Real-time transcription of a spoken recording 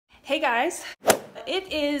Hey guys,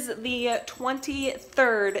 it is the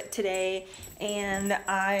 23rd today and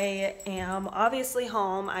I am obviously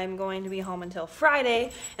home. I'm going to be home until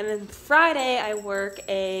Friday, and then Friday I work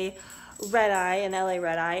a red eye, an LA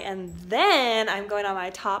red eye, and then I'm going on my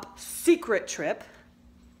top secret trip.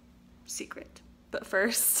 Secret. But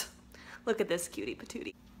first, look at this cutie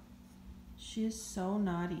patootie. She is so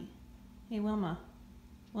naughty. Hey Wilma.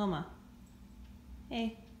 Wilma.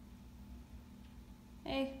 Hey.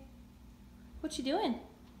 Hey. What you doing?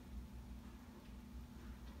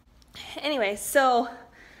 Anyway, so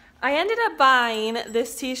I ended up buying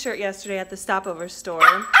this t-shirt yesterday at the stopover store.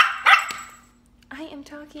 I am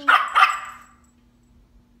talking.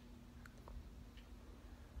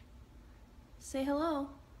 Say hello,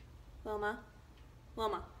 Wilma.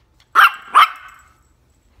 Wilma.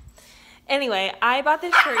 Anyway, I bought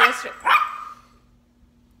this shirt yesterday.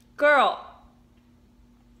 Girl.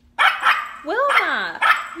 Wilma,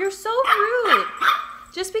 you're so rude.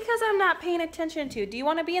 Just because I'm not paying attention to. Do you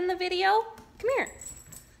want to be in the video? Come here.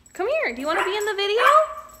 Come here. Do you want to be in the video?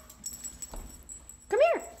 Come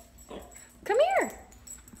here. Come here.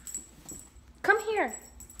 Come here.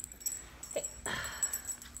 Hey.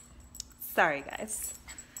 Sorry, guys.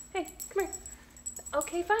 Hey, come here.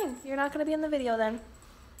 Okay, fine. You're not going to be in the video then.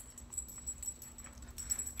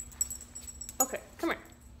 Okay, come here.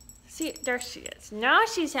 See, there she is. Now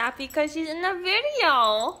she's happy because she's in the video.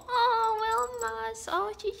 Oh, Wilma.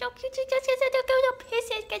 Oh, she's so cute.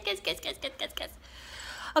 Kiss.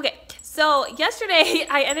 Okay, so yesterday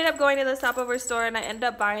I ended up going to the stopover store and I ended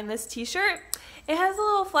up buying this t-shirt. It has a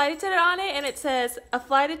little flight attendant on it and it says, a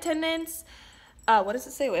flight attendant's, what does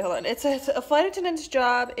it say? Wait, hold on. It says, a flight attendant's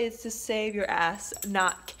job is to save your ass,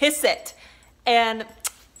 not kiss it. And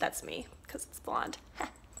that's me because it's blonde.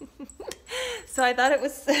 So I thought it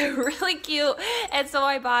was really cute, and so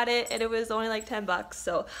I bought it, and it was only like 10 bucks,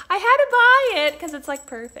 so I had to buy it because it's like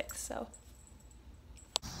perfect. So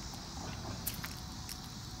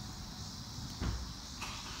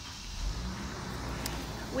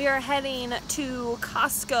we are heading to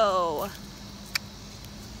Costco.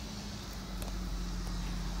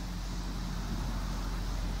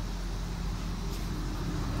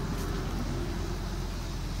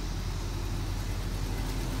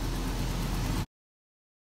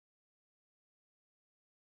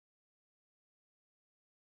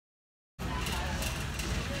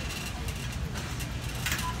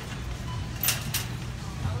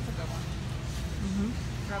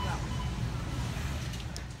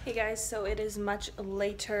 Hey guys, so it is much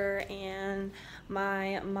later and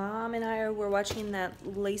my mom and I were watching that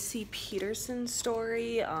Lacey Peterson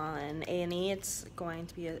story on A&E. It's going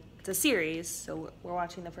to be it's a series, so we're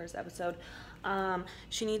watching the first episode.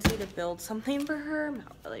 She needs me to build something for her. I'm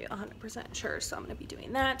not really 100% sure, so I'm going to be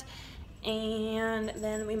doing that. And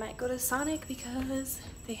then we might go to Sonic because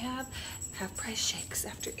they have half-price shakes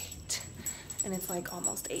after 8. And it's like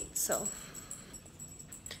almost 8, so.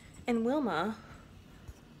 And Wilma,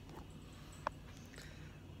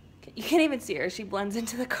 you can't even see her. She blends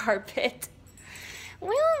into the carpet.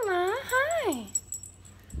 Wilma, hi.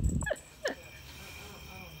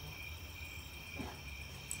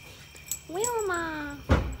 Wilma.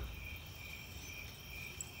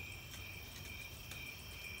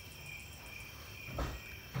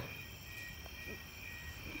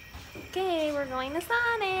 Okay, we're going to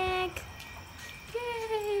Sonic.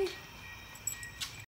 Yay.